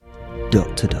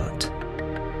Dot to Dot,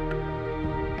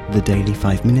 the daily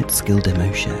 5-minute skill demo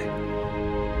show.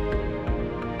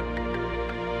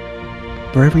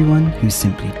 For everyone who's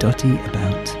simply dotty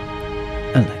about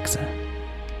Alexa.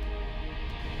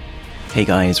 Hey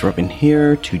guys, Robin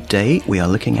here. Today we are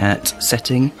looking at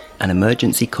setting an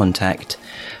emergency contact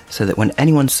so that when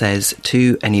anyone says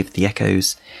to any of the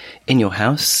echoes in your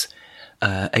house,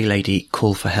 A-lady,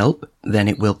 call for help, then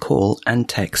it will call and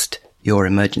text your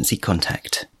emergency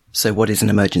contact. So what is an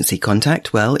emergency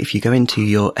contact? Well, if you go into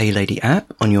your A-lady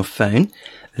app on your phone,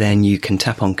 then you can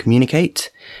tap on communicate,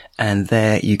 and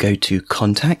there you go to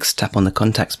contacts, tap on the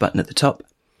contacts button at the top.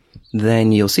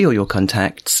 Then you'll see all your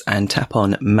contacts and tap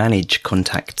on manage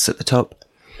contacts at the top.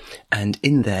 And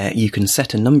in there you can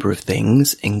set a number of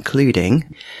things,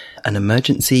 including an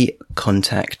emergency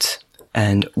contact.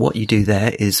 And what you do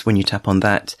there is when you tap on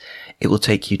that, it will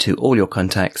take you to all your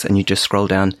contacts, and you just scroll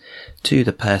down to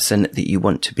the person that you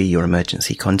want to be your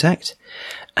emergency contact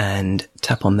and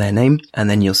tap on their name, and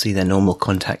then you'll see their normal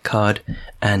contact card,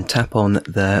 and tap on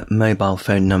the mobile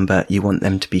phone number you want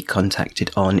them to be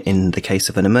contacted on in the case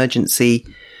of an emergency.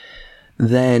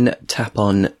 Then tap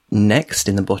on next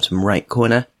in the bottom right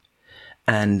corner,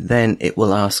 and then it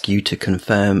will ask you to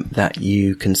confirm that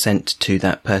you consent to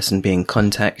that person being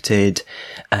contacted,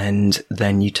 and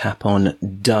then you tap on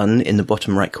done in the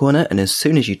bottom right corner, and as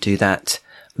soon as you do that,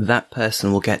 that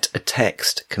person will get a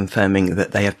text confirming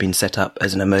that they have been set up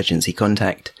as an emergency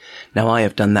contact. Now I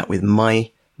have done that with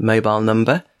my mobile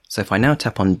number, so if I now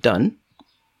tap on done,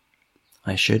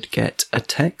 I should get a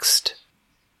text.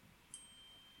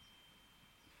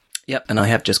 Yep, and I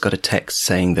have just got a text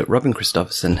saying that Robin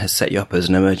Christopherson has set you up as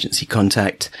an emergency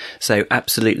contact. So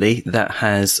absolutely, that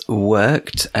has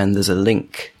worked, and there's a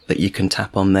link that you can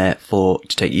tap on there to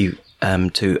take you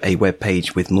to a web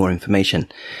page with more information.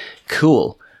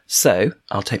 Cool. So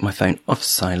I'll take my phone off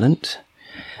silent,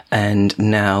 and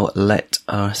now let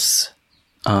us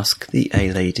ask the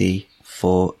A-lady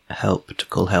for help, to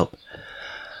call help.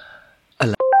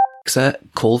 Alexa,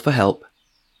 call for help.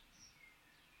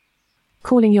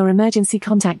 Calling your emergency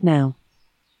contact now.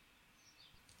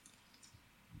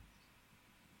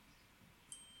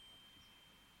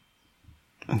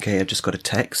 Okay, I've just got a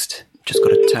text. Just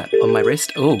got a tap on my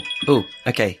wrist.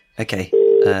 Okay. Okay,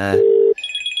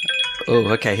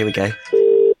 here we go.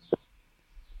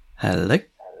 Hello?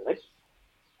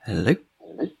 Hello?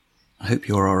 I hope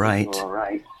you're alright.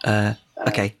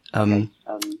 Okay,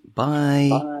 bye.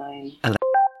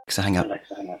 Alexa, hang up.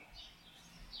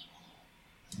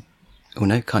 Oh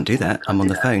no, can't do that. I'm on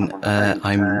the phone.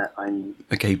 I'm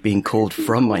being called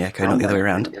from my Echo, not the other way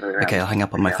around. Okay, I'll hang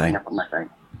up on my phone.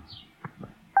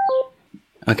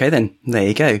 Okay then, there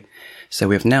you go. So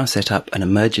we've now set up an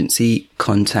emergency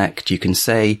contact. You can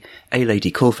say,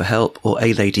 A-lady, call for help, or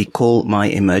A-lady, call my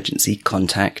emergency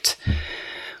contact.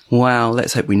 Wow,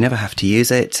 let's hope we never have to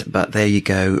use it, but there you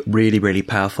go. Really, really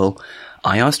powerful.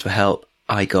 I asked for help.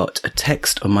 I got a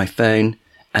text on my phone,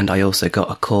 and I also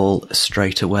got a call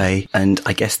straight away. And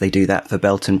I guess they do that for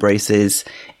belt and braces.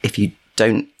 If you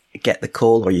don't get the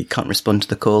call or you can't respond to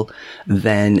the call,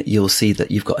 then you'll see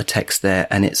that you've got a text there,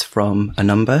 and it's from a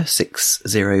number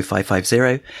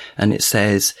 60550, and it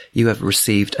says you have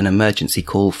received an emergency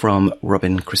call from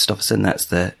Robin Christopherson. That's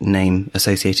the name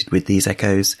associated with these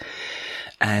echoes,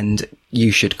 and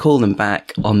you should call them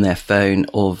back on their phone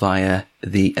or via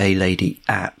the A-lady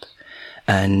app.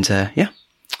 And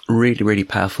really, really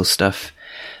powerful stuff.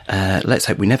 Let's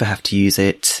hope we never have to use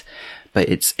it, but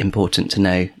it's important to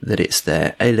know that it's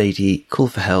there. A-lady, call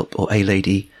for help, or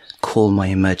A-lady, call my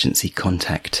emergency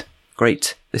contact.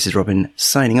 Great. This is Robin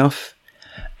signing off,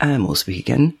 and we'll speak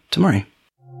again tomorrow.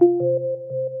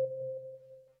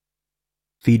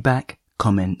 Feedback,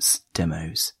 comments,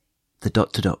 demos. The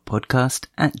Dot to Dot podcast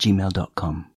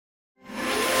 @gmail.com.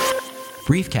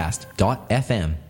 Briefcast.fm